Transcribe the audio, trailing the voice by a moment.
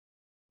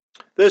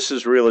This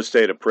is real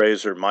estate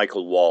appraiser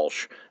Michael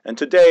Walsh, and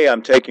today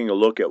I'm taking a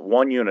look at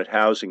one-unit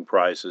housing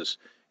prices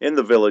in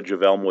the village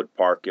of Elmwood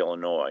Park,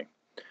 Illinois.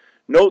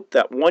 Note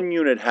that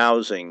one-unit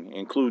housing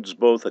includes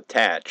both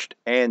attached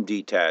and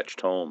detached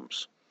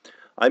homes.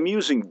 I'm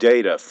using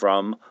data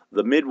from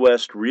the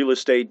Midwest Real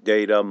Estate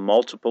Data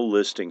Multiple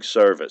Listing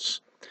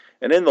Service,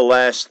 and in the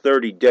last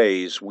 30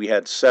 days we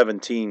had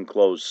 17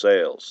 closed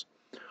sales.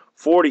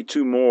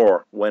 42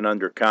 more went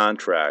under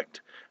contract,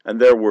 and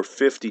there were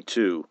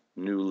 52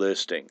 new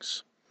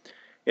listings.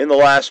 In the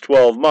last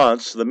 12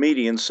 months, the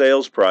median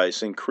sales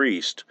price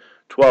increased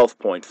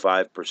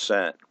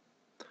 12.5%.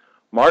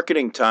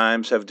 Marketing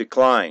times have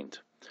declined.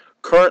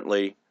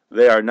 Currently,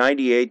 they are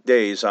 98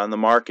 days on the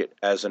market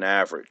as an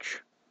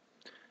average.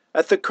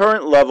 At the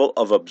current level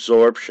of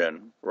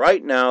absorption,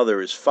 right now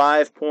there is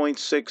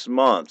 5.6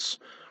 months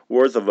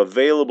worth of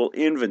available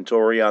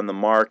inventory on the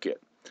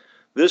market.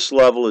 This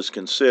level is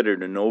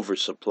considered an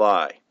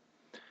oversupply.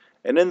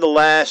 And in the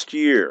last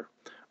year,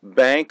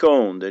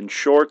 bank-owned and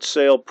short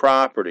sale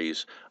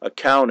properties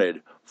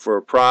accounted for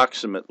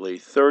approximately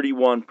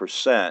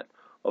 31%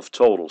 of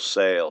total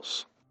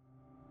sales.